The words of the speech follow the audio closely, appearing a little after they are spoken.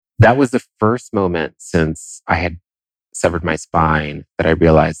That was the first moment since I had severed my spine that I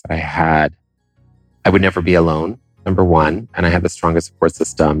realized that I would never be alone, number one, and I had the strongest support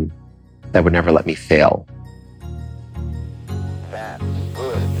system that would never let me fail. That's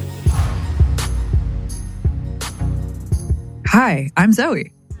good. Hi, I'm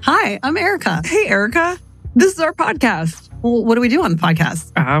Zoe. Hi, I'm Erica. Hey, Erica. This is our podcast. Well, what do we do on the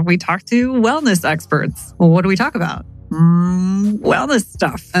podcast? We talk to wellness experts. Well, what do we talk about? Wellness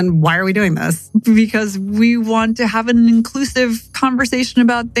stuff. And why are we doing this? Because we want to have an inclusive conversation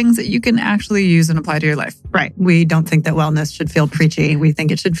about things that you can actually use and apply to your life. Right. We don't think that wellness should feel preachy. We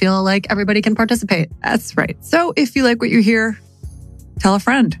think it should feel like everybody can participate. That's right. So if you like what you hear, tell a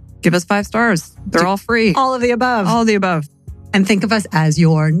friend. Give us 5 stars. They're all free. All of the above. All of the above. And think of us as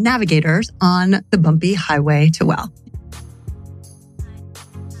your navigators on the bumpy highway to well.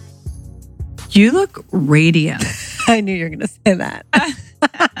 You look radiant. I knew you were going to say that.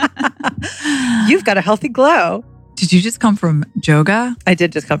 You've got a healthy glow. Did you just come from yoga? I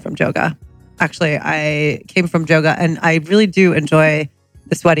did just come from yoga. Actually, I came from yoga and I really do enjoy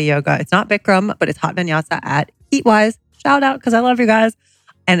the sweaty yoga. It's not Bikram, but it's hot vinyasa at Heatwise. Shout out because I love you guys.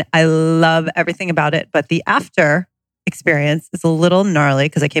 And I love everything about it. But the after experience is a little gnarly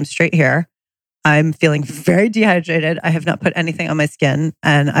because I came straight here. I'm feeling very dehydrated. I have not put anything on my skin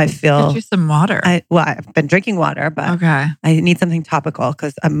and I feel... Get you some water. I've been drinking water, but okay. I need something topical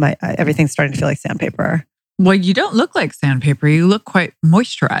because everything's starting to feel like sandpaper. Well, you don't look like sandpaper. You look quite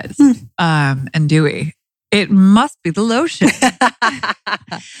moisturized and dewy. It must be the lotion.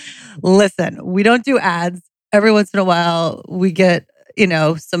 Listen, we don't do ads. Every once in a while, we get,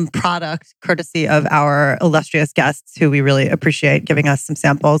 some product courtesy of our illustrious guests who we really appreciate giving us some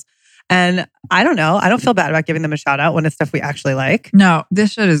samples. And I don't know. I don't feel bad about giving them a shout out when it's stuff we actually like. No,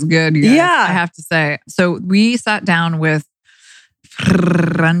 this shit is good. You guys, yeah. I have to say. So we sat down with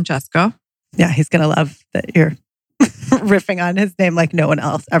Francesco. Yeah, he's going to love that you're riffing on his name like no one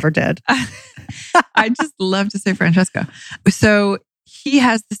else ever did. I just love to say Francesco. So he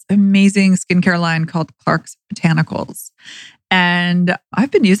has this amazing skincare line called Clark's Botanicals. And I've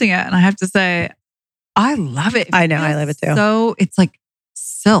been using it and I have to say, I love it. I know, I love it too. So it's like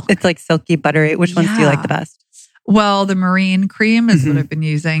silk. It's like silky, buttery. Which ones do you like the best? Well, the marine cream is what I've been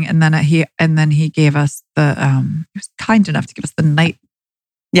using. And then he gave us the, he was kind enough to give us the night.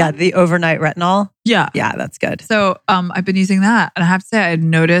 Yeah, the overnight retinol. Yeah. Yeah, that's good. So I've been using that. And I have to say, I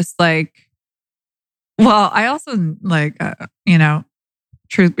noticed I also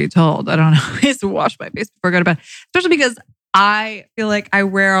truth be told, I don't always wash my face before I go to bed, especially because I feel like I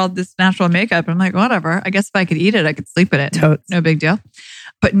wear all this natural makeup. I'm like, whatever. I guess if I could eat it, I could sleep in it. Totes. No big deal.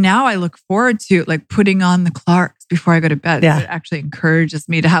 But now I look forward to putting on the Clarks before I go to bed. Yeah. It actually encourages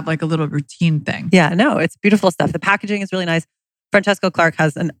me to have a little routine thing. Yeah, no, it's beautiful stuff. The packaging is really nice. Francesco Clark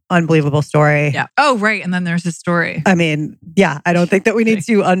has an unbelievable story. Yeah. Oh, right. And then there's his story. I mean, yeah, I don't think that we need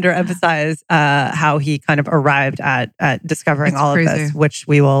to underemphasize how he kind of arrived at discovering all of this, which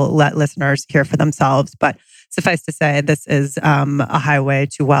we will let listeners hear for themselves. But suffice to say, this is a highway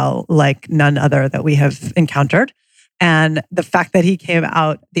to well like none other that we have encountered. And the fact that he came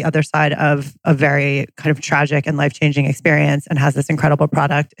out the other side of a very kind of tragic and life-changing experience and has this incredible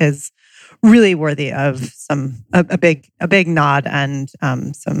product is really worthy of a big nod and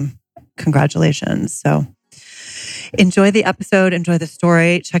some congratulations. So enjoy the episode, enjoy the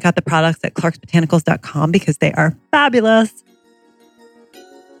story. Check out the products at clarksbotanicals.com because they are fabulous.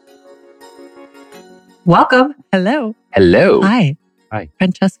 Welcome. Hello. Hello. Hi. Hi.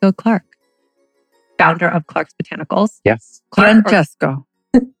 Francesco Clark, founder of Clark's Botanicals. Yes. Francesco.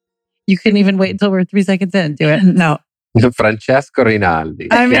 You couldn't even wait until we're 3 seconds in. Do it. No. Francesco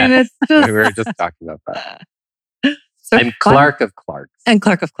Rinaldi. I mean, it's just... We were just talking about that. So I'm Clark of Clarks. And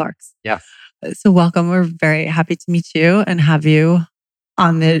Clark of Clarks. Yes. So welcome. We're very happy to meet you and have you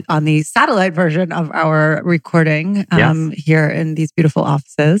on the satellite version of our recording here in these beautiful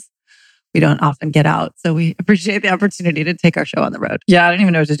offices. We don't often get out, so we appreciate the opportunity to take our show on the road. Yeah, I don't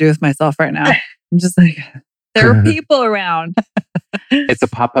even know what to do with myself right now. I'm just like, there are people around. It's a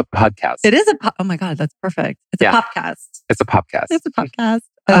pop-up podcast. It is oh my God, that's perfect. It's a popcast. It's a popcast. It's a podcast.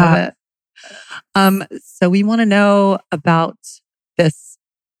 I love it. So we want to know about this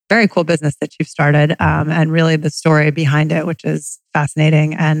very cool business that you've started and really the story behind it, which is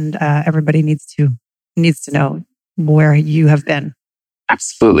fascinating. And everybody needs to know where you have been.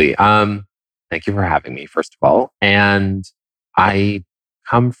 Absolutely. Thank you for having me, first of all. And I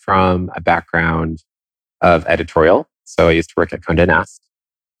come from a background of editorial. So I used to work at Condé Nast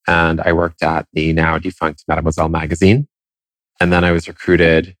and I worked at the now defunct Mademoiselle magazine. And then I was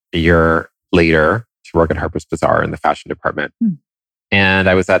recruited a year later to work at Harper's Bazaar in the fashion department. And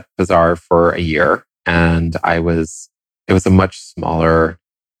I was at Bazaar for a year, and it was a much smaller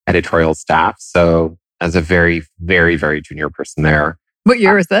editorial staff. So as a very, very, very junior person there. What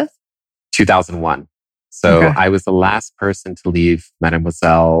year was this? 2001. So I was the last person to leave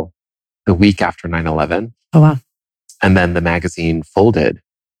Mademoiselle the week after 9/11. Oh, wow. And then the magazine folded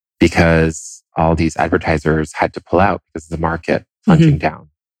because all these advertisers had to pull out because of the market plunging down.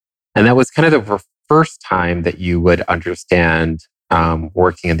 And that was kind of the first time that you would understand,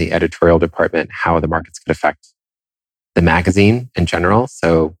 working in the editorial department, how the markets could affect the magazine in general.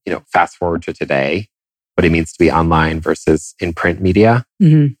 So, fast forward to today, what it means to be online versus in print media.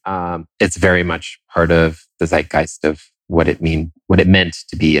 It's very much part of the zeitgeist of what it meant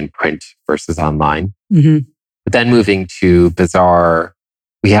to be in print versus online. But then moving to Bazaar,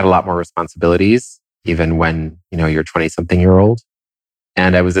 we had a lot more responsibilities, even when, you're 20-something-year-old.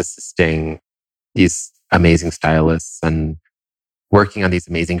 And I was assisting these amazing stylists and working on these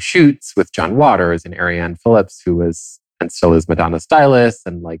amazing shoots with John Waters and Ariane Phillips, who was and still is Madonna stylist,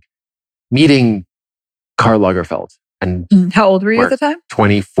 and like meeting Karl Lagerfeld. And how old were you at the time?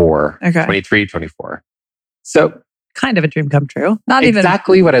 24, 23, 24. So kind of a dream come true. Not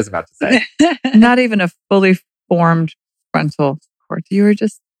exactly what I was about to say. Not even a fully formed frontal cord. You were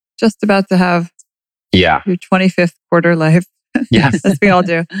just about to have your 25th quarter life. Yes. As we all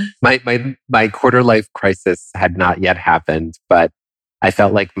do. My quarter life crisis had not yet happened, but I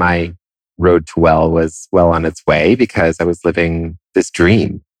felt like my road to well was well on its way because I was living this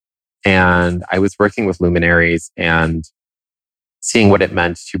dream. And I was working with luminaries and seeing what it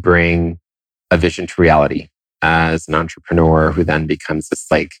meant to bring a vision to reality as an entrepreneur who then becomes this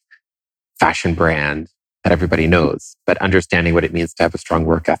like fashion brand that everybody knows, but understanding what it means to have a strong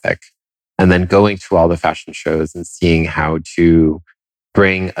work ethic. And then going to all the fashion shows and seeing how to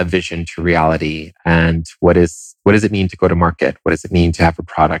bring a vision to reality. And what does it mean to go to market? What does it mean to have a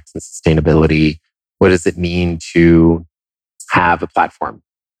product and sustainability? What does it mean to have a platform?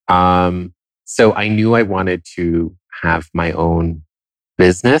 So I knew I wanted to have my own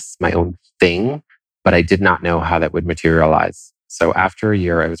business, my own thing, but I did not know how that would materialize. So after a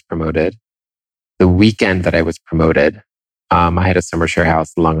year, I was promoted. The weekend that I was promoted, I had a summer share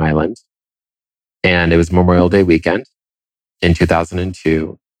house in Long Island. And it was Memorial Day weekend in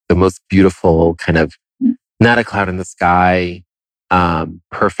 2002. The most beautiful kind of, not a cloud in the sky,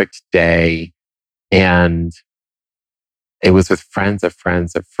 perfect day. And it was with friends of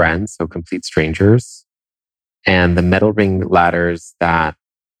friends of friends, so complete strangers. And the metal ring ladders that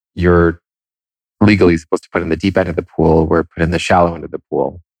you're legally supposed to put in the deep end of the pool were put in the shallow end of the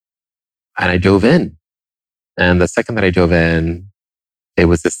pool. And I dove in. And the second that I dove in, it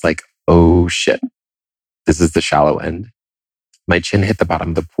was this like, oh shit, this is the shallow end. My chin hit the bottom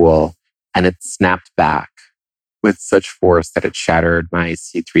of the pool and it snapped back with such force that it shattered my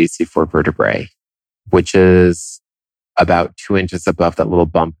C3, C4 vertebrae, which is about 2 inches above that little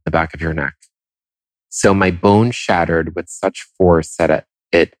bump in the back of your neck. So my bone shattered with such force that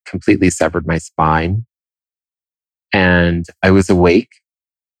it completely severed my spine. And I was awake,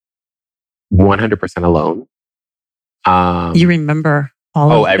 100% alone. You remember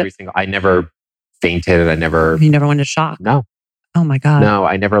all of every single, I never fainted. You never went into shock? No. Oh my God. No,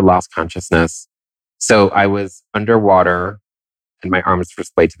 I never lost consciousness. So I was underwater and my arms were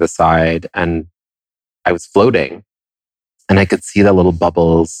splayed to the side and I was floating and I could see the little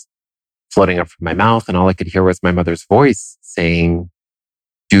bubbles floating up from my mouth. And all I could hear was my mother's voice saying,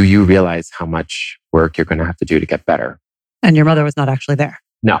 do you realize how much work you're going to have to do to get better? And your mother was not actually there?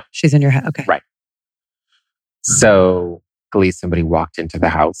 No. She's in your head. Okay. Right. So somebody walked into the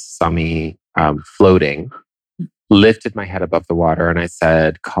house, saw me floating, lifted my head above the water, and I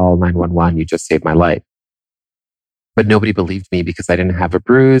said, call 911, you just saved my life. But nobody believed me because I didn't have a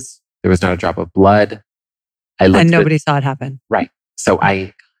bruise. There was not a drop of blood. And nobody saw it happen. Right. So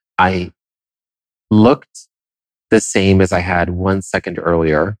I looked the same as I had 1 second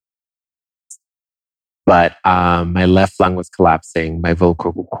earlier. But my left lung was collapsing. My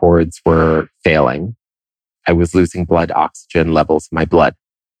vocal cords were failing. I was losing blood oxygen levels in my blood.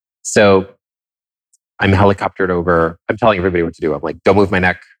 So I'm helicoptered over. I'm telling everybody what to do. I'm like, don't move my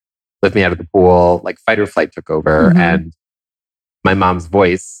neck. Lift me out of the pool. Like fight or flight took over. Mm-hmm. And my mom's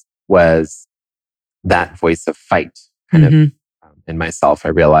voice was that voice of fight kind of in myself, I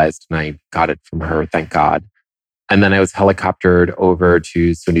realized. And I got it from her, thank God. And then I was helicoptered over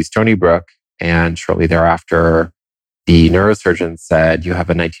to SUNY Stony Brook. And shortly thereafter, the neurosurgeon said, you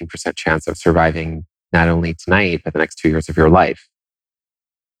have a 19% chance of surviving not only tonight, but the next 2 years of your life.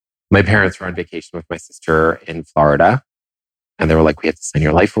 My parents were on vacation with my sister in Florida. And they were like, we have to send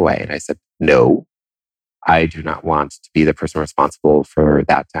your life away. And I said, no, I do not want to be the person responsible for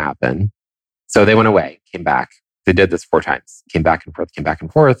that to happen. So they went away, came back. They did this 4 times, came back and forth, came back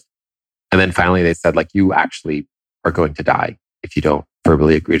and forth. And then finally they said, like, you actually are going to die if you don't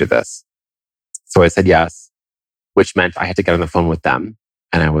verbally agree to this. So I said yes, which meant I had to get on the phone with them.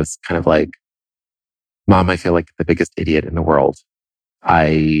 And I was kind of like, Mom, I feel like the biggest idiot in the world.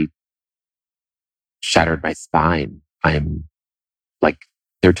 I shattered my spine. I'm like,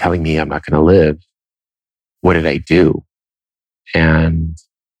 they're telling me I'm not going to live. What did I do? And,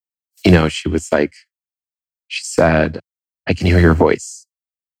 she was like, she said, I can hear your voice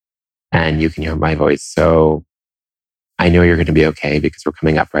and you can hear my voice. So I know you're going to be okay because we're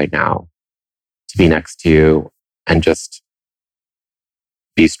coming up right now to be next to you and just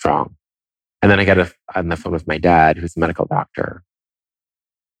be strong. And then I got on the phone with my dad, who's a medical doctor.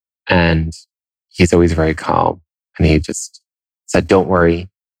 And he's always very calm. And he just said, don't worry,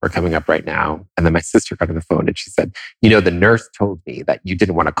 we're coming up right now. And then my sister got on the phone and she said, the nurse told me that you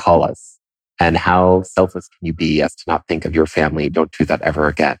didn't want to call us. And how selfless can you be as to not think of your family? Don't do that ever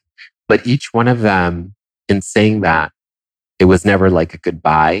again. But each one of them, in saying that, it was never like a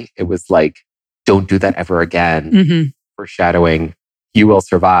goodbye. It was like, don't do that ever again. Foreshadowing, you will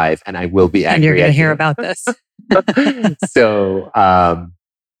survive and I will be angry. And you're going to hear about this. So,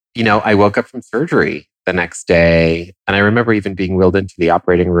 I woke up from surgery the next day and I remember even being wheeled into the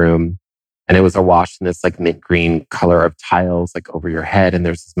operating room and it was awash in this like mint green color of tiles like over your head. And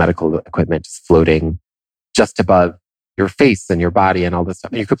there's this medical equipment just floating just above your face and your body and all this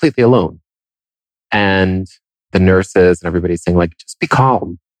stuff. And you're completely alone. And the nurses and everybody's saying like, just be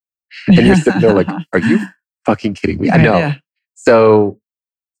calm. And you're sitting there like, are you fucking kidding me? I know. Yeah. So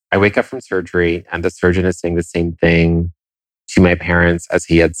I wake up from surgery and the surgeon is saying the same thing to my parents as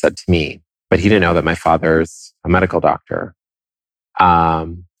he had said to me. But he didn't know that my father's a medical doctor.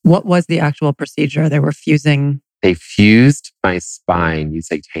 What was the actual procedure? They were fusing? They fused my spine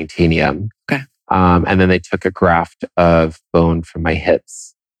using titanium. Okay. And then they took a graft of bone from my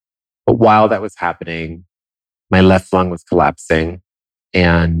hips. But while that was happening, my left lung was collapsing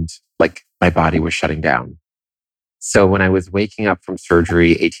and like my body was shutting down. So when I was waking up from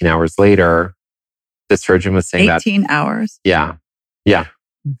surgery 18 hours later, the surgeon was saying 18 hours? Yeah. Yeah.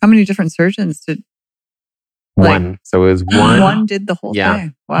 How many different surgeons did? One. So it was one. One did the whole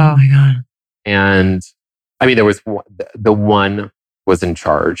thing. Wow. Oh my God. And I mean, there was the one was in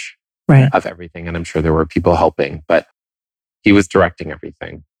charge of everything. And I'm sure there were people helping, but he was directing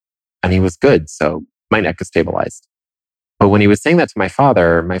everything and he was good. So my neck is stabilized. But when he was saying that to my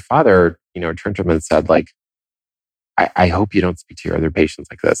father, turned to him and said, like, I hope you don't speak to your other patients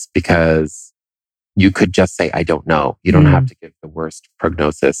like this because you could just say, I don't know. You don't have to give the worst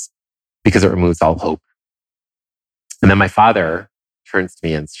prognosis because it removes all hope. And then my father turns to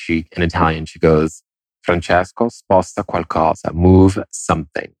me and in Italian, she goes, Francesco, sposta qualcosa, move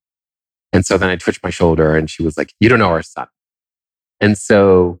something. And so then I twitched my shoulder and she was like, you don't know our son. And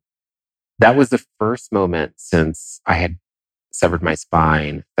so that was the first moment since I had severed my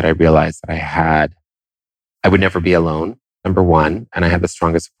spine that I realized that I would never be alone, number one, and I had the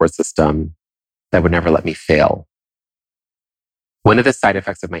strongest support system that would never let me fail. One of the side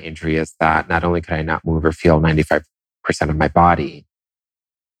effects of my injury is that not only could I not move or feel 95% of my body,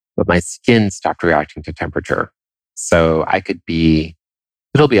 but my skin stopped reacting to temperature. So it'll be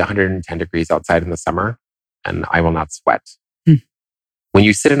 110 degrees outside in the summer and I will not sweat. When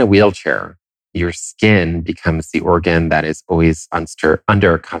you sit in a wheelchair, your skin becomes the organ that is always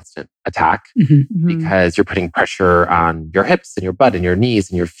under constant attack because you're putting pressure on your hips and your butt and your knees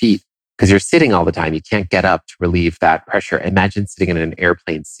and your feet because you're sitting all the time. You can't get up to relieve that pressure. Imagine sitting in an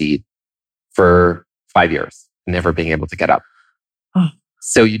airplane seat for 5 years and never being able to get up. Oh.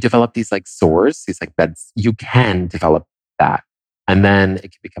 So you develop these like sores, these like beds. You can develop that. And then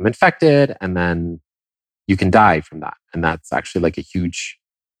it can become infected and then you can die from that. And that's actually like a huge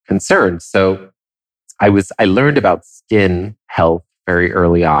concern. So I learned about skin health very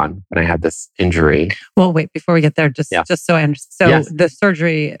early on when I had this injury. Well, wait, before we get there, just so I understand. So the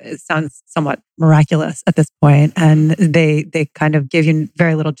surgery sounds somewhat miraculous at this point, and they kind of gave you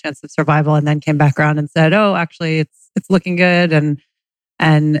very little chance of survival, and then came back around and said, "Oh, actually, it's looking good."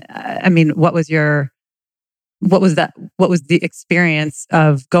 And I mean, what was the experience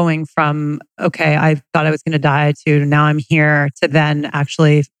of going from, okay, I thought I was going to die to now I'm here to then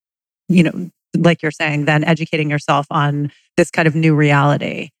actually, like you're saying, then educating yourself on this kind of new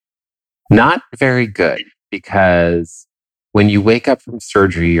reality? Not very good, because when you wake up from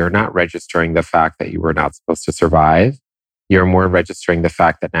surgery, you're not registering the fact that you were not supposed to survive. You're more registering the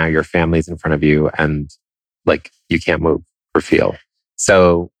fact that now your family's in front of you and like you can't move or feel.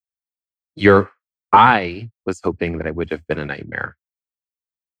 So I was hoping that it would have been a nightmare,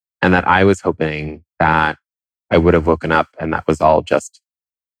 and that I was hoping that I would have woken up and that was all just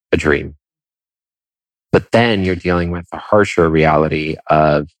a dream. But then you're dealing with the harsher reality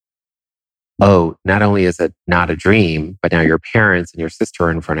of, oh, not only is it not a dream, but now your parents and your sister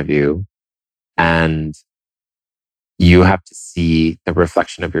are in front of you, and you have to see the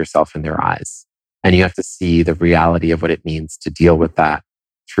reflection of yourself in their eyes. And you have to see the reality of what it means to deal with that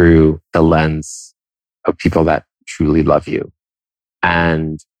through the lens of people that truly love you.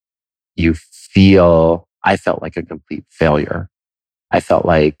 And I felt like a complete failure. I felt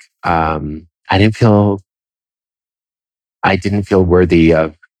like I didn't feel worthy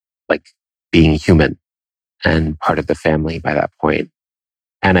of like being human and part of the family by that point.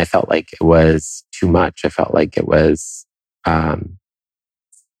 And I felt like it was too much. I felt like it was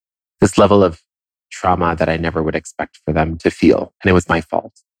this level of trauma that I never would expect for them to feel. And it was my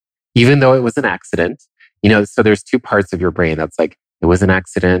fault. Even though it was an accident, so there's two parts of your brain that's like, it was an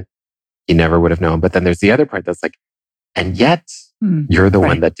accident. You never would have known. But then there's the other part that's like, and yet you're the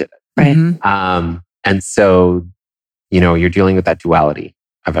one that did it. Right. And so, you're dealing with that duality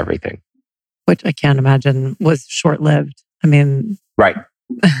of everything. Which I can't imagine was short-lived. I mean... Right.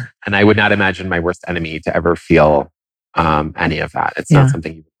 And I would not imagine my worst enemy to ever feel any of that. It's not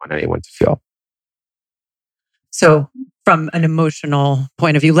something you want anyone to feel. So from an emotional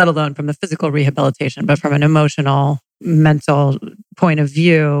point of view, let alone from the physical rehabilitation, but from an emotional, mental point of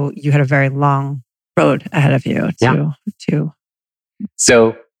view, you had a very long road ahead of you to...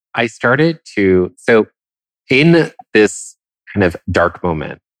 So I started to... So in this kind of dark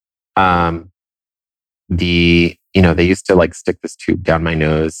moment, they used to like stick this tube down my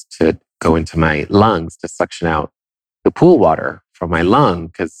nose to go into my lungs to suction out the pool water from my lung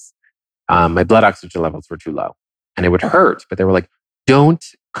because my blood oxygen levels were too low and it would hurt. But they were like, don't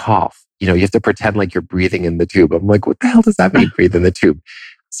cough. You have to pretend like you're breathing in the tube. I'm like, what the hell does that mean, breathe in the tube?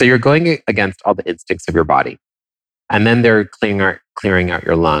 So you're going against all the instincts of your body. And then they're clearing out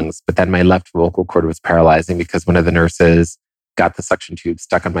your lungs. But then my left vocal cord was paralyzing because one of the nurses got the suction tube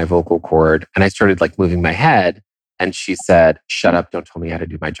stuck on my vocal cord. And I started like moving my head. And she said, shut up, don't tell me how to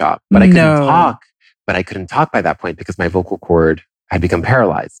do my job. But I couldn't talk. But I couldn't talk by that point because my vocal cord had become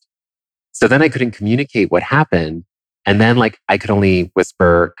paralyzed. So then I couldn't communicate what happened. And then like I could only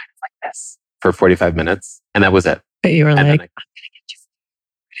whisper kind of like this for 45 minutes. And that was it. But you were and like,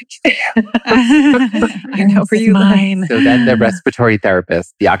 I know for you. Mine. So then the respiratory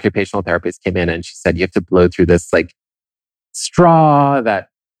therapist, the occupational therapist came in and she said, you have to blow through this like straw that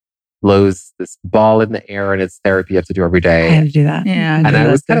blows this ball in the air, and it's therapy you have to do every day. I had to do that. Yeah. And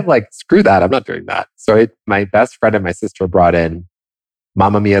I was kind of like, screw that. I'm not doing that. So my best friend and my sister brought in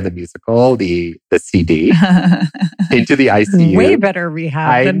Mamma Mia, the musical, the CD into the ICU. Way better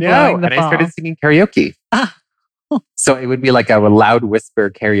rehab than blowing the ball. And I started singing karaoke. So it would be like a loud whisper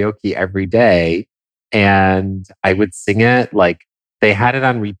karaoke every day. And I would sing it like they had it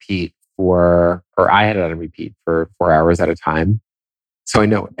on repeat I had it on repeat for 4 hours at a time. So I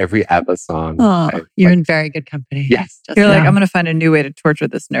know every ABBA song. You're in very good company. Yes. You're like, I'm going to find a new way to torture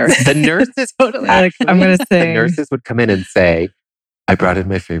this nurse. The nurses totally like, I'm going to say. The nurses would come in and say, I brought in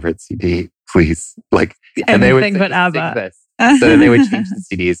my favorite CD, please. Like, and they would sing, but ABBA. Sing this. So then they would change the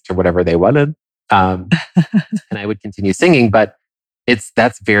CDs to whatever they wanted. And I would continue singing, but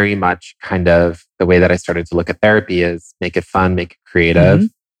that's very much kind of the way that I started to look at therapy is make it fun, make it creative,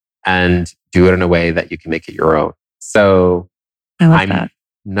 and do it in a way that you can make it your own. So I'm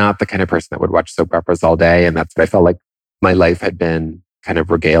not the kind of person that would watch soap operas all day. And that's what I felt like my life had been kind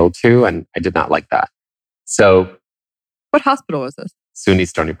of regaled to. And I did not like that. So what hospital was this? SUNY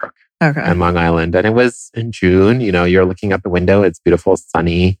Stony Brook in Long Island. And it was in June. You're looking out the window. It's beautiful,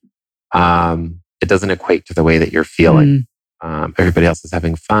 sunny. It doesn't equate to the way that you're feeling. Everybody else is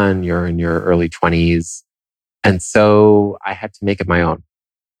having fun. You're in your early 20s. And so I had to make it my own.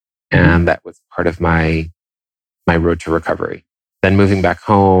 And that was part of my road to recovery. Then moving back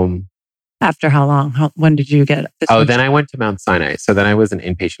home. After how long? When did you get this? Then I went to Mount Sinai. So then I was an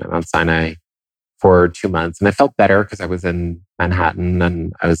inpatient at Mount Sinai for 2 months. And I felt better because I was in Manhattan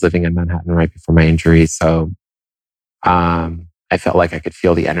and I was living in Manhattan right before my injury. So I felt like I could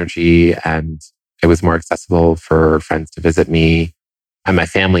feel the energy and it was more accessible for friends to visit me and my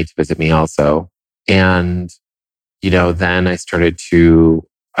family to visit me also. And, then I started to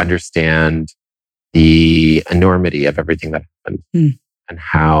understand the enormity of everything that happened and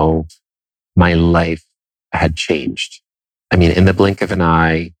how my life had changed. I mean, in the blink of an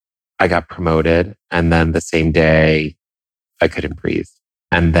eye, I got promoted. And then the same day, I couldn't breathe.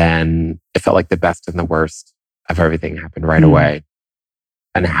 And then it felt like the best and the worst of everything happened right away.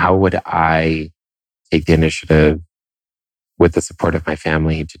 And how would I take the initiative with the support of my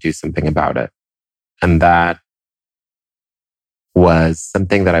family to do something about it. And that was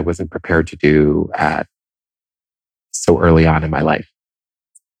something that I wasn't prepared to do at so early on in my life.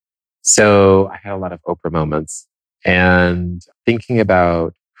 So I had a lot of Oprah moments and thinking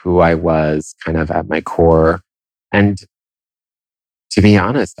about who I was kind of at my core. And to be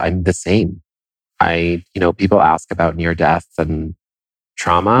honest, I'm the same. People ask about near death and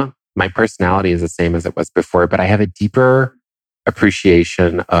trauma. My personality is the same as it was before, but I have a deeper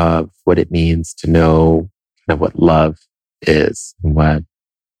appreciation of what it means to know kind of what love is and what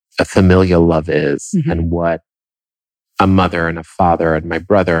a familial love is and what a mother and a father and my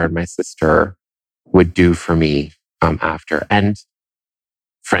brother and my sister would do for me after. And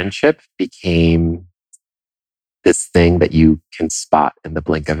friendship became this thing that you can spot in the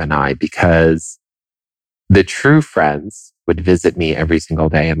blink of an eye, because the true friends would visit me every single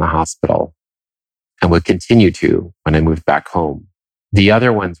day in the hospital and would continue to when I moved back home. The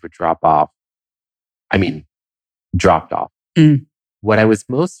other ones would dropped off. What I was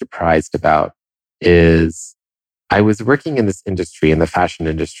most surprised about is I was working in this industry, in the fashion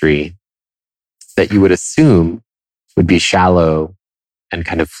industry, that you would assume would be shallow and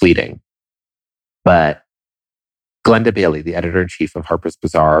kind of fleeting. But Glenda Bailey, the editor-in-chief of Harper's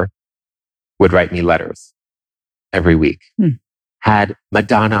Bazaar, would write me letters every week. Had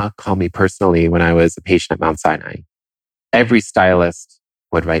Madonna call me personally when I was a patient at Mount Sinai. Every stylist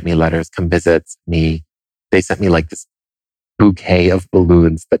would write me letters, come visit me. They sent me like this bouquet of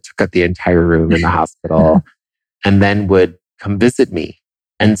balloons that took up the entire room in the hospital and then would come visit me.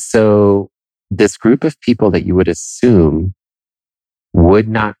 And so this group of people that you would assume would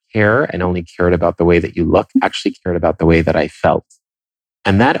not care and only cared about the way that you look actually cared about the way that I felt.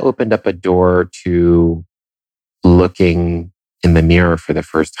 And that opened up a door to looking in the mirror for the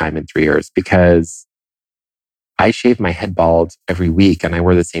first time in 3 years, because I shaved my head bald every week and I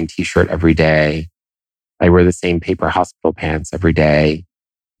wore the same t-shirt every day. I wear the same paper hospital pants every day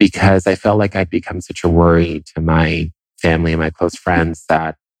because I felt like I'd become such a worry to my family and my close friends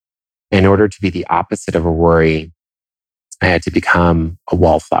that in order to be the opposite of a worry, I had to become a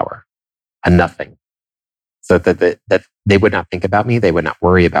wallflower, a nothing, so that they would not think about me. They would not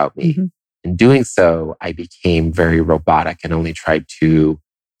worry about me. In doing so, I became very robotic and only tried to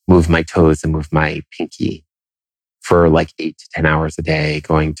move my toes and move my pinky for like 8 to 10 hours a day,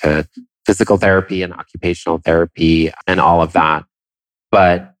 going to physical therapy and occupational therapy and all of that.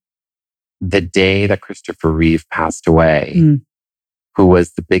 But the day that Christopher Reeve passed away, who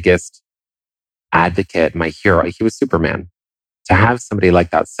was the biggest advocate, my hero, he was Superman. To have somebody like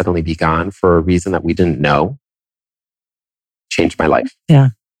that suddenly be gone for a reason that we didn't know changed my life. Yeah.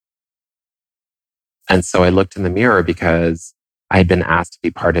 And so I looked in the mirror because I had been asked to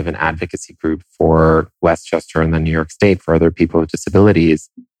be part of an advocacy group for Westchester and then New York State for other people with disabilities.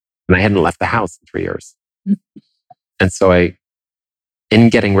 And I hadn't left the house in 3 years. And so in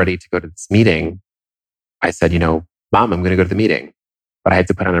getting ready to go to this meeting, I said, Mom, I'm going to go to the meeting. But I had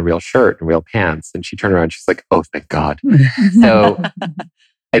to put on a real shirt and real pants. And she turned around and she's like, oh, thank God. So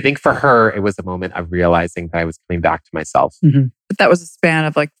I think for her, it was a moment of realizing that I was coming back to myself. But that was a span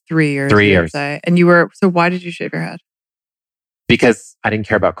of like 3 years. 3 years. And so why did you shave your head? Because I didn't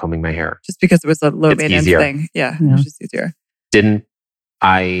care about combing my hair. Just because it was a low maintenance thing. Yeah, it was just easier.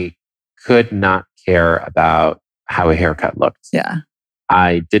 I could not care about how a haircut looked. Yeah.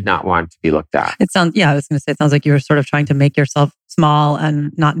 I did not want to be looked at. I was going to say, it sounds like you were sort of trying to make yourself small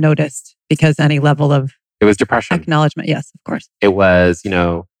and not noticed, because any level of it was depression. Acknowledgement. Yes, of course. It was,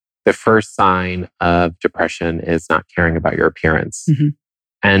 the first sign of depression is not caring about your appearance.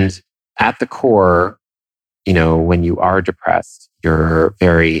 And at the core, when you are depressed, you're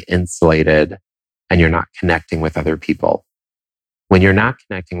very insulated and you're not connecting with other people. When you're not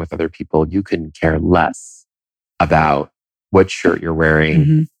connecting with other people, you can care less about what shirt you're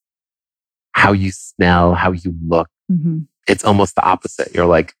wearing, how you smell, how you look. It's almost the opposite. You're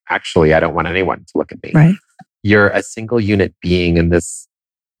like, actually, I don't want anyone to look at me. Right. You're a single unit being in this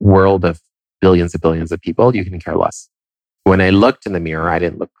world of billions of people. You can care less. When I looked in the mirror, I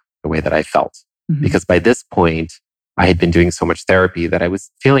didn't look the way that I felt. Because by this point, I had been doing so much therapy that I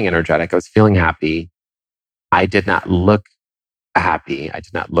was feeling energetic. I was feeling happy. I did not look happy. I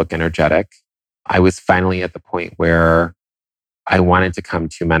did not look energetic. I was finally at the point where I wanted to come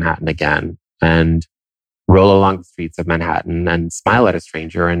to Manhattan again and roll along the streets of Manhattan and smile at a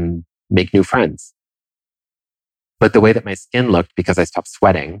stranger and make new friends. But the way that my skin looked, because I stopped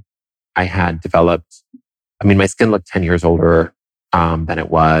sweating, I had developed, my skin looked 10 years older than it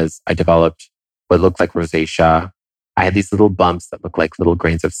was. I developed what looked like rosacea. I had these little bumps that looked like little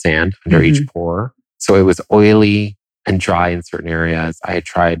grains of sand under each pore. So it was oily and dry in certain areas. I had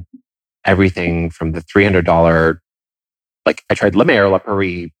tried everything from the $300, like I tried La Mer, La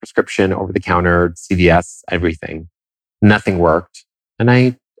Prairie, prescription, over the counter, CVS, everything. Nothing worked. And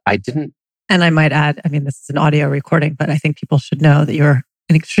I didn't. And I might add, I mean, this is an audio recording, but I think people should know that you're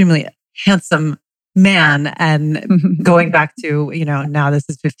an extremely handsome man. And going back to, now this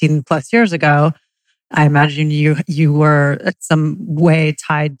is 15 plus years ago, I imagine you were some way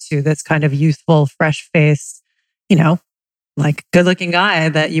tied to this kind of youthful, fresh-faced, like good-looking guy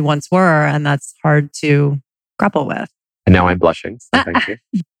that you once were. And that's hard to grapple with. And now I'm blushing. So thank you.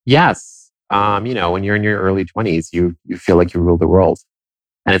 Yes. When you're in your early 20s, you feel like you rule the world.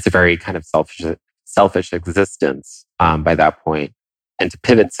 And it's a very kind of selfish existence by that point. And to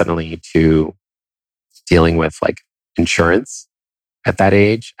pivot suddenly to dealing with like insurance at that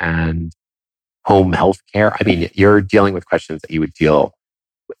age and home health care. I mean, you're dealing with questions that you would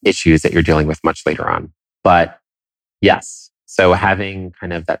issues that you're dealing with much later on. But yes, so having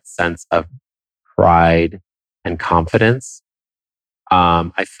kind of that sense of pride and confidence,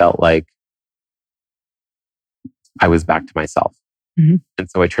 I felt like I was back to myself. Mm-hmm. And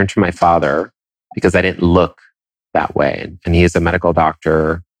so I turned to my father because I didn't look that way. And he is a medical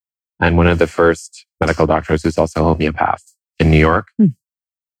doctor and one of the first medical doctors who's also a homeopath in New York. Mm.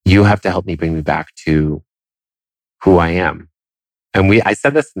 You have to help me bring me back to who I am. And I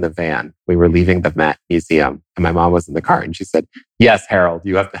said this in the van. We were leaving the Met Museum and my mom was in the car and she said, "Yes, Harold,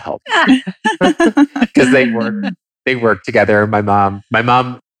 you have to help." Because they work together. My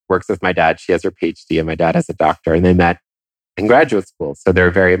mom works with my dad. She has her PhD and my dad has a doctor, and they met in graduate school. So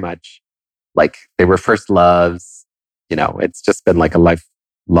they're very much like they were first loves. It's just been like a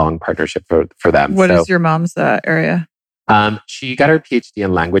lifelong partnership for them. What is your mom's area? She got her PhD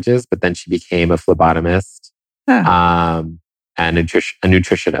in languages, but then she became a phlebotomist and a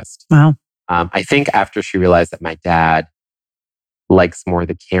nutritionist. Wow. I think after she realized that my dad likes more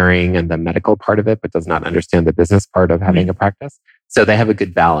the caring and the medical part of it, but does not understand the business part of having a practice. So they have a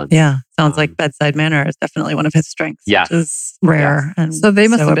good balance. Yeah. Sounds like bedside manner is definitely one of his strengths, yes. which is rare. Yes. And so they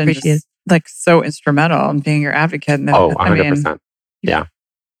must have been just, like so instrumental in being your advocate. And 100%. Yeah.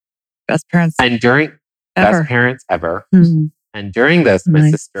 Best parents. And best parents ever. Mm-hmm. And during this,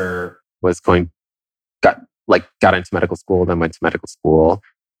 my sister got into medical school, then went to medical school.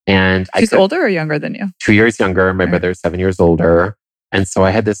 And she's older or younger than you? 2 years younger. My brother is 7 years older. And so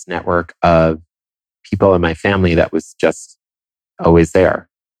I had this network of people in my family that was just always there.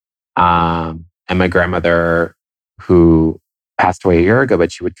 And my grandmother, who passed away a year ago,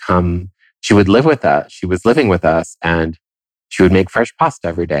 but she would live with us. She was living with us and she would make fresh pasta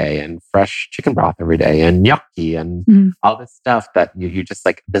every day and fresh chicken broth every day and gnocchi and all this stuff that you just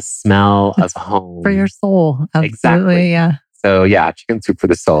like the smell of home. For your soul. Absolutely. Exactly. Yeah. So yeah, chicken soup for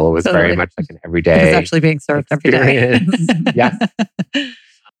the soul was very much like an everyday. It's actually being served every day. Yes.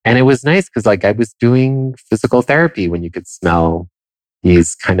 And it was nice because like I was doing physical therapy when you could smell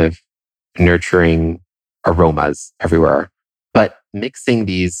these kind of nurturing aromas everywhere. But mixing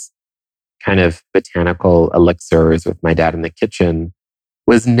these kind of botanical elixirs with my dad in the kitchen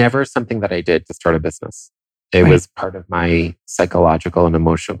was never something that I did to start a business. It was part of my psychological and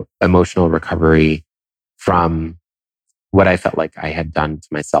emotional recovery from what I felt like I had done to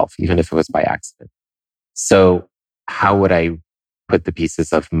myself, even if it was by accident. So how would I put the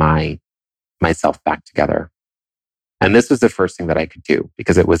pieces of myself back together? And this was the first thing that I could do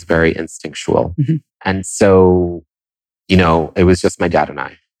because it was very instinctual. Mm-hmm. And so, it was just my dad and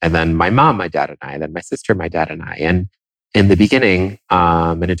I. And then my mom, my dad and I, and then my sister, my dad and I. And in the beginning,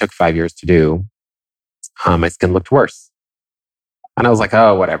 and it took 5 years to do, my skin looked worse. And I was like,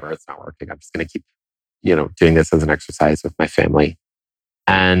 oh, whatever, it's not working. I'm just going to keep, doing this as an exercise with my family.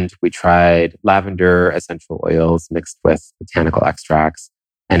 And we tried lavender essential oils mixed with botanical extracts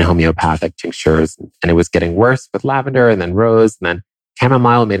and homeopathic tinctures. And it was getting worse with lavender and then rose and then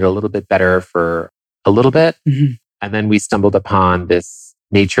chamomile made it a little bit better for a little bit. Mm-hmm. And then we stumbled upon this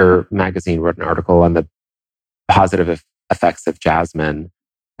Nature magazine wrote an article on the positive effects of jasmine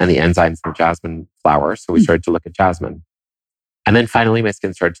and the enzymes in jasmine flower. So we started to look at jasmine. And then finally, my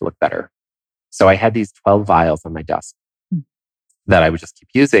skin started to look better. So I had these 12 vials on my desk that I would just keep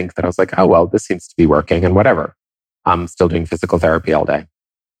using. That I was like, oh, well, this seems to be working and whatever. I'm still doing physical therapy all day.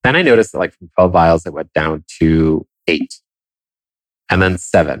 Then I noticed that like from 12 vials, it went down to 8 and then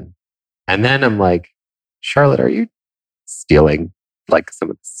 7. And then I'm like, Charlotte, are you stealing like some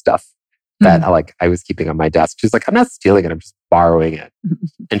of the stuff that like I was keeping on my desk? She's like, I'm not stealing it. I'm just borrowing it.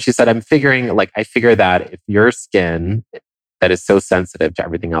 And she said, I figure that if your skin that is so sensitive to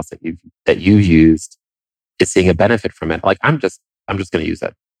everything else that you've used is seeing a benefit from it, like I'm just going to use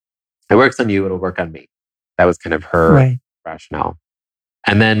it. it works on you, it'll work on me. That was kind of her rationale.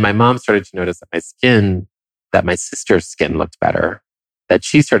 And then my mom started to notice that my sister's skin looked better, that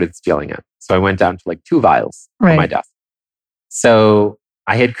she started stealing it. So I went down to like 2 vials on my desk. So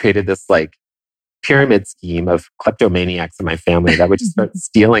I had created this like pyramid scheme of kleptomaniacs in my family that would just start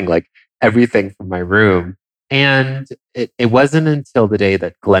stealing like everything from my room. And it wasn't until the day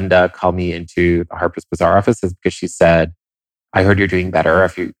that Glenda called me into the Harper's Bazaar offices because she said, I heard you're doing better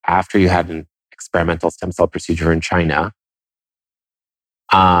after you had an experimental stem cell procedure in China,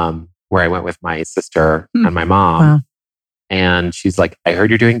 where I went with my sister and my mom. Wow. And she's like, I heard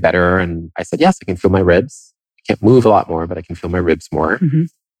you're doing better. And I said, yes, I can feel my ribs. I can't move a lot more, but I can feel my ribs more. And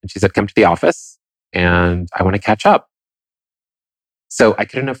she said, come to the office and I want to catch up. So I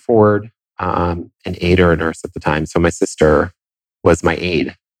couldn't afford an aide or a nurse at the time. So my sister was my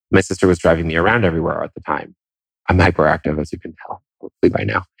aide. My sister was driving me around everywhere at the time. I'm hyperactive, as you can tell, hopefully by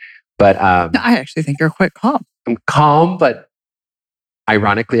now. But I actually think you're quite calm. I'm calm, but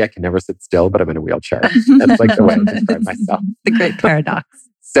ironically, I can never sit still, but I'm in a wheelchair. That's like the way I describe myself. The great paradox.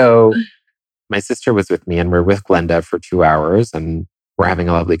 So my sister was with me and we're with Glenda for 2 hours and we're having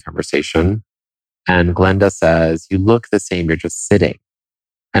a lovely conversation. And Glenda says, you look the same, you're just sitting.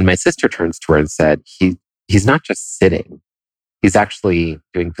 And my sister turns to her and said, he's not just sitting. He's actually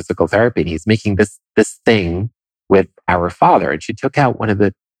doing physical therapy and he's making this thing with our father. And she took out one of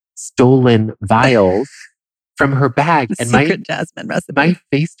the stolen vials from her bag. The secret jasmine recipe. My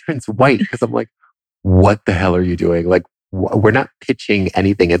face turns white because I'm like, what the hell are you doing? Like, we're not pitching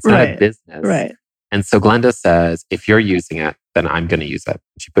anything. It's not a business. Right. And so Glenda says, if you're using it, then I'm going to use it.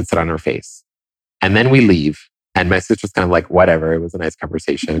 She puts it on her face. And then we leave. And my sister's kind of like, whatever. It was a nice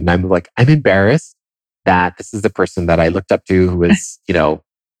conversation. And I'm like, I'm embarrassed that this is the person that I looked up to who was,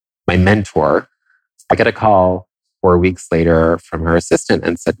 my mentor. I got a call 4 weeks later from her assistant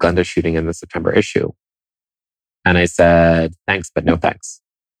and said, Glenda's shooting in the September issue. And I said, thanks, but no thanks.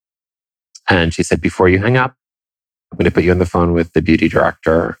 And she said, before you hang up, I'm going to put you on the phone with the beauty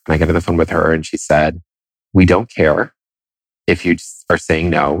director. And I get on the phone with her and she said, we don't care if you are saying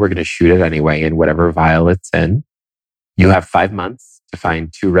no. We're going to shoot it anyway in whatever vial it's in. You have 5 months to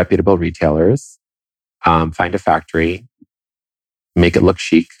find 2 reputable retailers, find a factory, make it look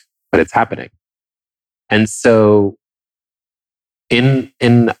chic, but it's happening. And so in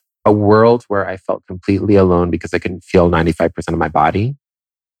a world where I felt completely alone because I couldn't feel 95% of my body,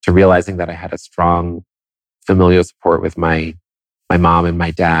 to realizing that I had a strong familial support with my mom and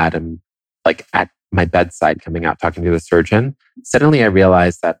my dad and like at my bedside coming out, talking to the surgeon, suddenly I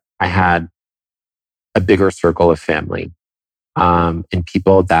realized that I had a bigger circle of family and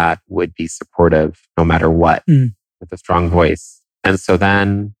people that would be supportive no matter what, with a strong voice. And so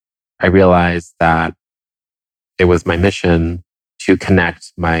then I realized that it was my mission to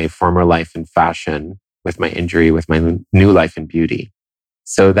connect my former life in fashion with my injury, with my new life in beauty.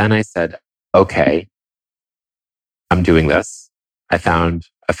 So then I said, okay, I'm doing this. I found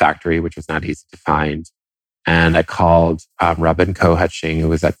a factory, which was not easy to find. And I called Robin Coe-Hutching, who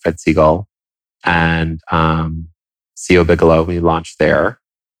was at Fred Siegel, and C.O. Bigelow. We launched there.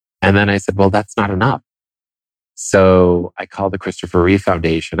 And then I said, well, that's not enough. So I called the Christopher Reeve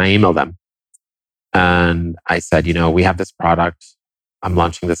Foundation. I emailed them. And I said, we have this product. I'm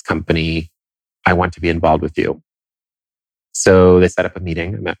launching this company. I want to be involved with you. So they set up a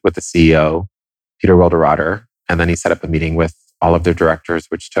meeting. I met with the CEO, Peter Wilder-Rotter. And then he set up a meeting with all of their directors,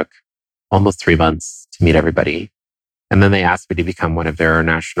 which took almost 3 months to meet everybody. And then they asked me to become one of their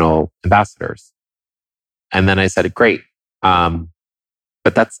national ambassadors. And then I said, great. But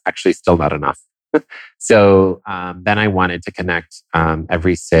that's actually still not enough. So then I wanted to connect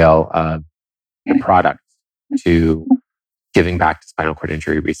every sale of the product to giving back to spinal cord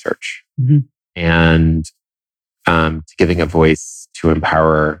injury research and to giving a voice to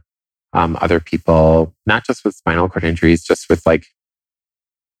empower other people, not just with spinal cord injuries, just with like,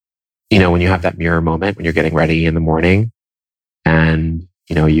 when you have that mirror moment when you're getting ready in the morning and,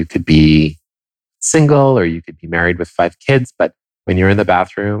 you could be single or you could be married with 5 kids, but when you're in the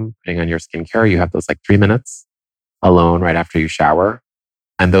bathroom putting on your skincare, you have those like 3 minutes alone right after you shower.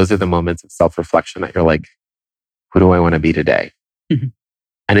 And those are the moments of self-reflection that you're like, who do I want to be today? And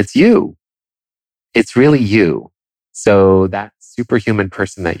it's you. It's really you. So that superhuman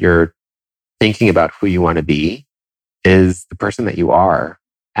person that you're thinking about who you want to be is the person that you are.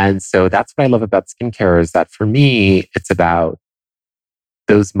 And so that's what I love about skincare is that for me, it's about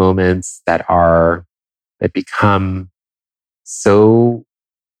those moments that become so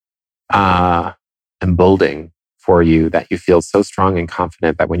emboldening for you that you feel so strong and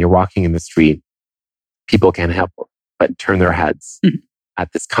confident that when you're walking in the street, people can't help but turn their heads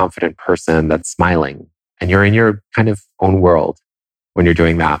at this confident person that's smiling, and you're in your kind of own world when you're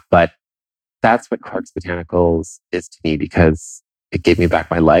doing that. But that's what Clark's Botanicals is to me, because it gave me back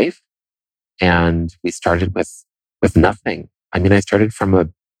my life. And we started with nothing. I mean, I started from a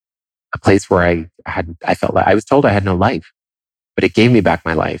place where I felt like I was told I had no life, but it gave me back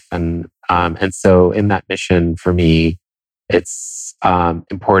my life. And so in that mission for me, it's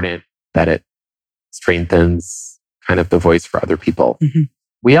important that it strengthens kind of the voice for other people. Mm-hmm.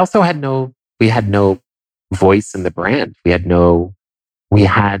 We also had no voice in the brand. We had no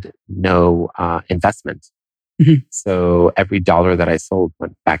investment. Mm-hmm. So every dollar that I sold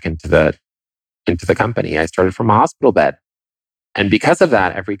went back into the company. I started from a hospital bed. And because of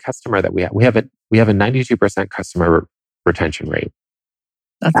that, every customer that we have a 92% customer retention rate.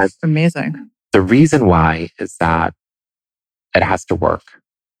 That's amazing. The reason why is that it has to work.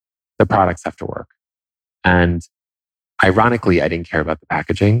 The products have to work. And ironically, I didn't care about the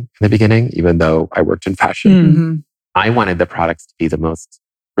packaging in the beginning, even though I worked in fashion. Mm-hmm. I wanted the products to be the most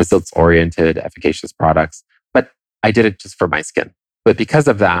results-oriented, efficacious products, but I did it just for my skin. But because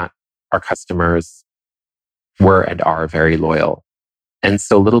of that, our customers were and are very loyal. And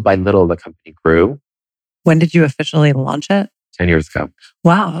so little by little, the company grew. When did you officially launch it? 10 years ago.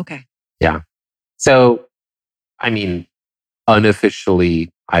 Wow. Okay. Yeah. So, I mean,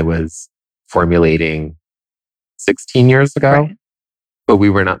 unofficially, I was formulating 16 years ago, right. But we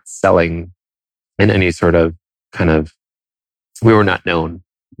were not selling in any sort of we were not known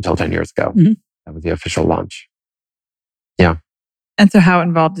until 10 years ago. Mm-hmm. That was the official launch. Yeah. And so how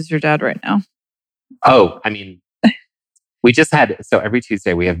involved is your dad right now? Oh, I mean, so every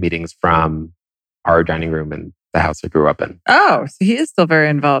Tuesday we have meetings from our dining room in the house I grew up in. Oh, so he is still very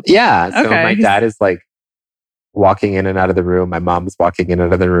involved. Yeah. So okay. My dad is like walking in and out of the room. My mom's walking in and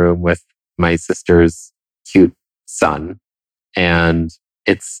out of the room with my sister's cute son. And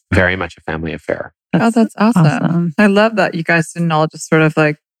it's very much a family affair. That's awesome. I love that you guys didn't all just sort of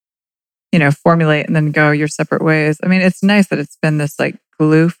like, formulate and then go your separate ways. I mean, it's nice that it's been this like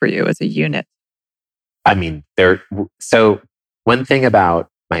glue for you as a unit. I mean, so one thing about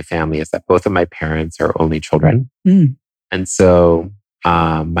my family is that both of my parents are only children. Mm. And so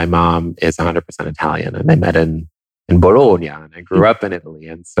my mom is 100% Italian, and I met in Bologna, and I grew up in Italy.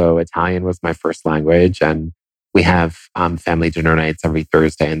 And so Italian was my first language. And we have family dinner nights every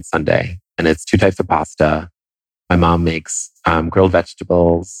Thursday and Sunday. And it's 2 types of pasta. My mom makes grilled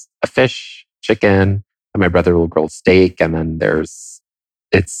vegetables, a fish, chicken, and my brother will grill steak. And then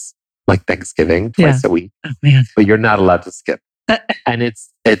it's like Thanksgiving twice a week. Oh, man. But you're not allowed to skip. And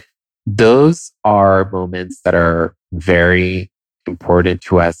those are moments that are very important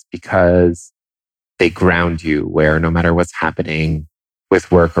to us because they ground you, where no matter what's happening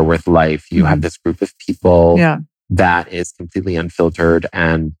with work or with life, you have this group of people that is completely unfiltered.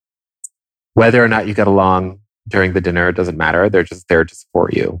 And whether or not you get along during the dinner, it doesn't matter. They're just there to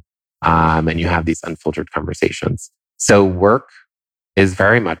support you. And you have these unfiltered conversations. So work is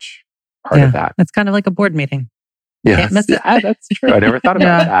very much part of that. It's kind of like a board meeting. Yes. Can't miss it. Yeah, that's true. I never thought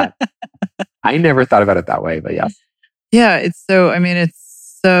about that. I never thought about it that way, but yes. Yeah, it's so I'm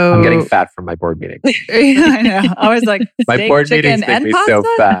getting fat from my board meetings. I know. I was like, my steak, board chicken, meetings make and me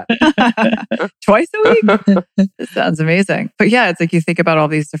pasta? so fat. Twice a week? This sounds amazing. But yeah, it's like you think about all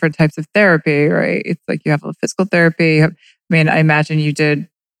these different types of therapy, right? It's like you have a physical therapy. I mean, I imagine you did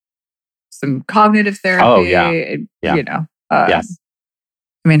some cognitive therapy. Oh, yeah. Yes.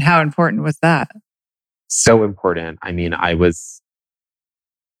 I mean, how important was that? So important. I mean, I was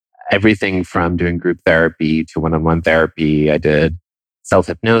everything from doing group therapy to one-on-one therapy. I did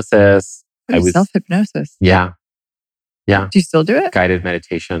self-hypnosis. Self-hypnosis? Yeah. Yeah. Do you still do it? Guided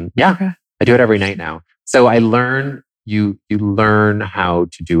meditation. Yeah. Okay. I do it every night now. So I learn, you learn how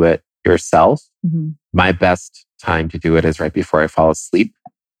to do it yourself. Mm-hmm. My best time to do it is right before I fall asleep.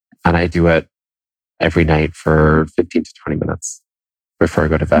 And I do it every night for 15 to 20 minutes before I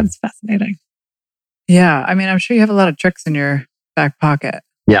go to bed. That's fascinating. Yeah. I mean, I'm sure you have a lot of tricks in your back pocket.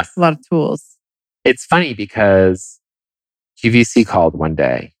 Yes. A lot of tools. It's funny because QVC called one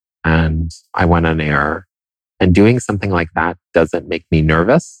day and I went on air, and doing something like that doesn't make me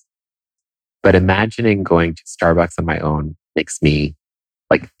nervous. But imagining going to Starbucks on my own makes me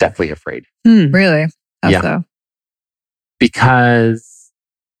like deathly afraid. Really? How so? Because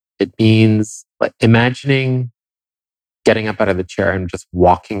it means like imagining getting up out of the chair and just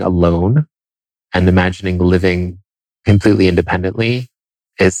walking alone and imagining living completely independently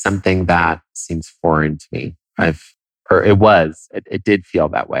is something that seems foreign to me. It did feel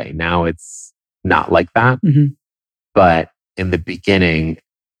that way. Now it's not like that. Mm-hmm. But in the beginning,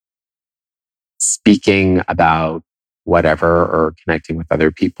 speaking about whatever or connecting with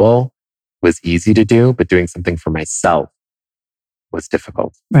other people was easy to do, but doing something for myself was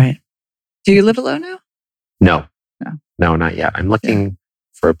difficult. Right. Do you live alone now? No, not yet. I'm looking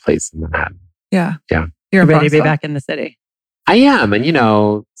for a place in Manhattan. Yeah. You're ready to be back in the city. I am.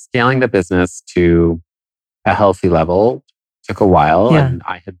 And, scaling the business to a healthy level took a while. Yeah. And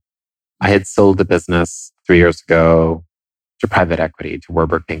I had sold the business 3 years ago to private equity, to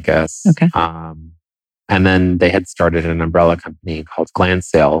Warburg Pincus. Okay. And then they had started an umbrella company called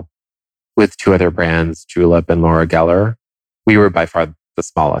Glansale with 2 other brands, Julep and Laura Geller. We were by far the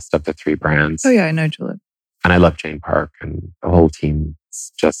smallest of the 3 brands. Oh yeah, I know Julep. And I love Jane Park and the whole team's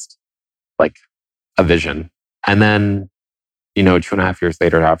just like a vision. And then, 2.5 years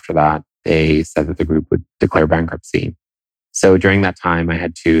later after that, they said that the group would declare bankruptcy. So during that time, I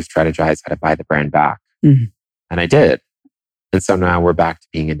had to strategize how to buy the brand back. Mm-hmm. And I did. And so now we're back to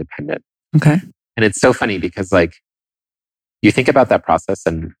being independent. Okay. And it's so funny because you think about that process,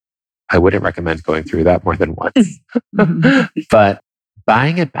 and I wouldn't recommend going through that more than once. But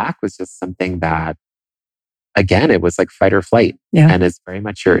buying it back was just something that, again, it was like fight or flight. Yeah. And it's very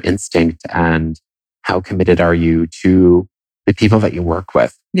much your instinct and how committed are you to the people that you work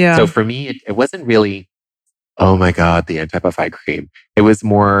with. Yeah. So for me, it wasn't really, oh my God, the anti-puff-eye cream. It was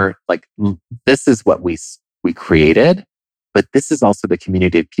more like, this is what we created, but this is also the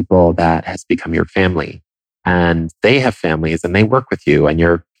community of people that has become your family. And they have families and they work with you, and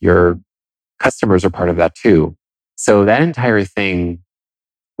your customers are part of that too. So that entire thing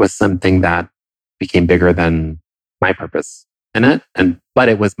was something that became bigger than my purpose in it. But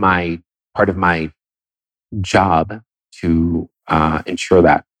it was part of my job to ensure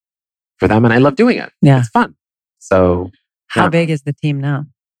that for them. And I love doing it. Yeah. It's fun. So how big is the team now?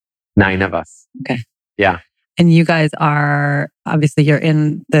 9 of us. Okay. Yeah. And you guys are, obviously you're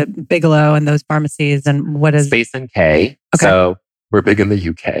in the Bigelow and those pharmacies, and what is... Space and K. Okay. So we're big in the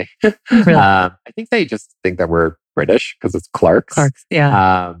UK. Really? I think they just think that we're British because it's Clark's. Clark's,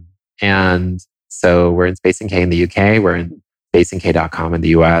 yeah. And so we're in Space and K in the UK. We're in spaceandk.com in the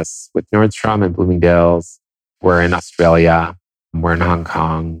US with Nordstrom and Bloomingdale's. We're in Australia. We're in Hong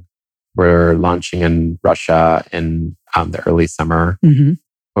Kong. We're launching in Russia in the early summer. Mm-hmm.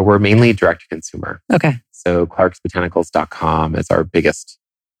 But we're mainly direct to consumer. Okay. So clarksbotanicals.com is our biggest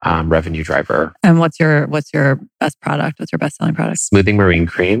revenue driver. And what's your best product? What's your best selling product? Smoothing Marine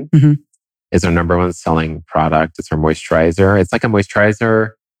Cream is our number one selling product. It's our moisturizer. It's like a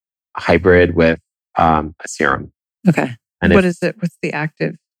moisturizer hybrid with a serum. Okay. And what is it? What's the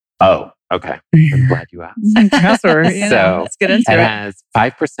active? Oh, okay. I'm glad you asked. So let's get into it. It has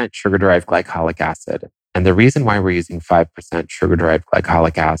 5% sugar-derived glycolic acid. And the reason why we're using 5% sugar-derived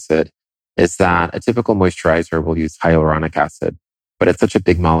glycolic acid is that a typical moisturizer will use hyaluronic acid, but it's such a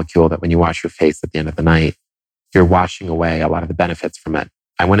big molecule that when you wash your face at the end of the night, you're washing away a lot of the benefits from it.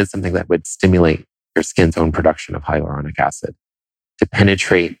 I wanted something that would stimulate your skin's own production of hyaluronic acid to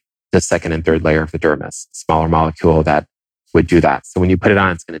penetrate the second and third layer of the dermis, smaller molecule that would do that. So when you put it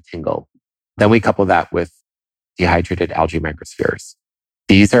on, it's going to tingle. Then we couple that with dehydrated algae microspheres.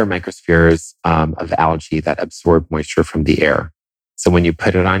 These are microspheres of algae that absorb moisture from the air. So when you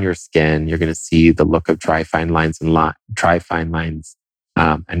put it on your skin, you're going to see the look of dry fine lines and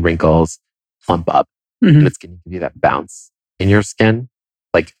wrinkles plump up. Mm-hmm. And it's going to give you that bounce in your skin,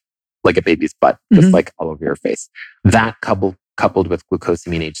 like a baby's butt, just like all over your face. That coupled with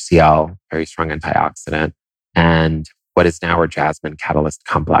glucosamine HCl, very strong antioxidant, and what is now our Jasmine Catalyst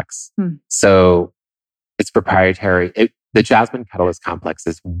Complex. So it's proprietary. The Jasmine Catalyst Complex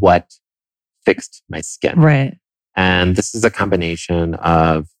is what fixed my skin. Right. And this is a combination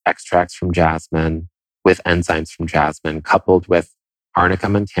of extracts from jasmine with enzymes from jasmine, coupled with Arnica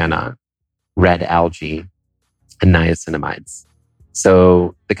montana, red algae, and niacinamides.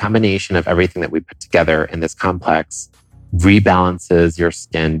 So the combination of everything that we put together in this complex rebalances your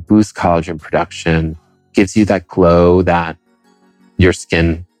skin, boosts collagen production, gives you that glow that your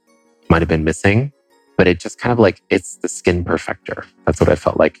skin might have been missing. But it just kind of it's the skin perfector. That's what I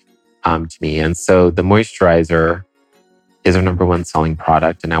felt like to me. And so the moisturizer is our number one selling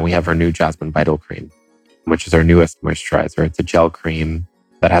product. And now we have our new Jasmine Vital Cream, which is our newest moisturizer. It's a gel cream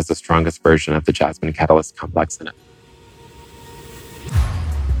that has the strongest version of the Jasmine Catalyst Complex in it.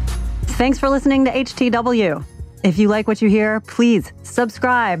 Thanks for listening to HTW. If you like what you hear, please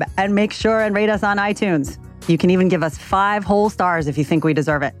subscribe and make sure and rate us on iTunes. You can even give us 5 whole stars if you think we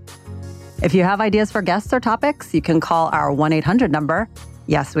deserve it. If you have ideas for guests or topics, you can call our 1-800 number.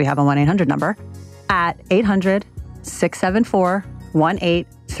 Yes, we have a 1-800 number at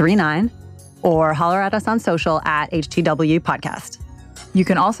 800-674-1839 or holler at us on social at HTW Podcast. You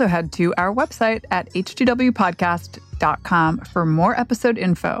can also head to our website at htwpodcast.com for more episode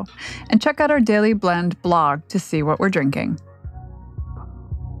info and check out our Daily Blend blog to see what we're drinking.